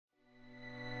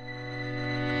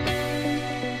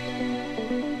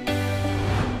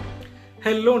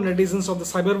Hello netizens of the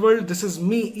cyber world, this is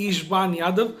me Ishban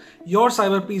Yadav, your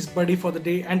CyberPeace buddy for the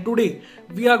day, and today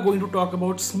we are going to talk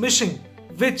about smishing,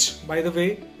 which by the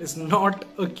way is not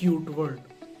a cute word.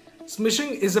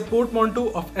 Smishing is a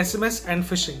portmanteau of SMS and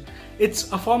phishing. It's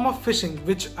a form of phishing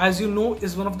which, as you know,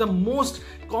 is one of the most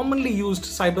commonly used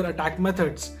cyber attack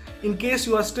methods. In case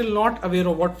you are still not aware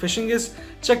of what phishing is,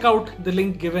 check out the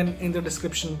link given in the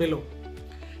description below.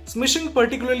 Smishing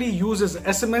particularly uses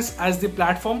SMS as the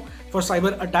platform for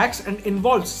cyber attacks and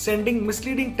involves sending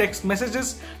misleading text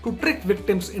messages to trick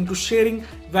victims into sharing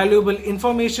valuable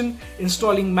information,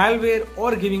 installing malware,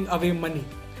 or giving away money.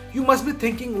 You must be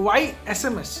thinking, why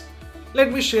SMS?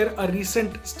 Let me share a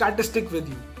recent statistic with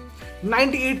you.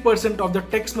 98% of the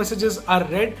text messages are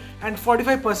read and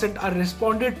 45% are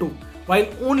responded to, while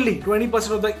only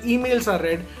 20% of the emails are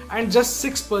read and just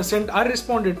 6% are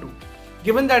responded to.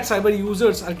 Given that cyber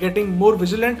users are getting more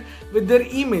vigilant with their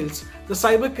emails, the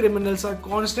cyber criminals are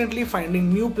constantly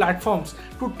finding new platforms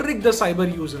to trick the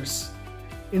cyber users.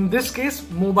 In this case,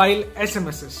 mobile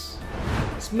SMSs.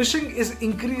 Smishing is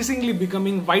increasingly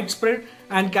becoming widespread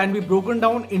and can be broken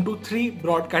down into three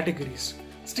broad categories.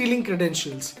 Stealing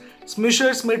credentials.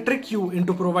 Smishers may trick you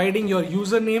into providing your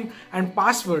username and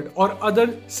password or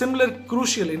other similar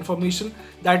crucial information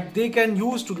that they can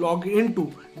use to log into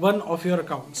one of your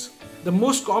accounts. The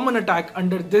most common attack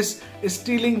under this is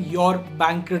stealing your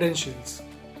bank credentials.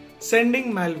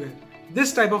 Sending malware.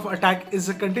 This type of attack is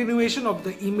a continuation of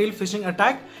the email phishing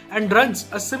attack and runs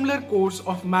a similar course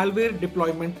of malware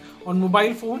deployment on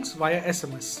mobile phones via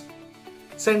SMS.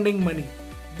 Sending money.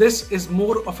 This is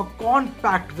more of a con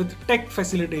packed with tech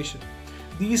facilitation.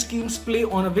 These schemes play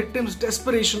on a victim's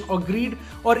desperation or greed,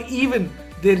 or even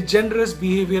their generous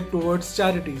behavior towards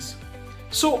charities.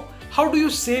 So, how do you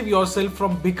save yourself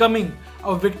from becoming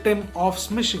a victim of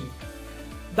smishing?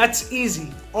 That's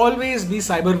easy. Always be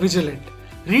cyber vigilant.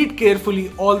 Read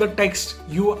carefully all the text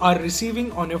you are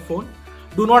receiving on your phone.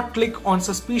 Do not click on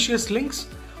suspicious links.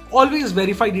 Always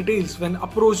verify details when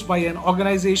approached by an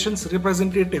organization's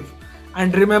representative.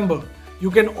 And remember, you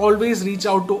can always reach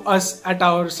out to us at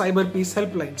our CyberPeace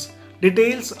helplines.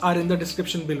 Details are in the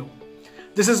description below.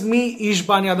 This is me,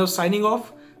 Ishban Yadav, signing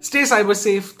off. Stay cyber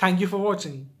safe. Thank you for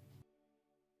watching.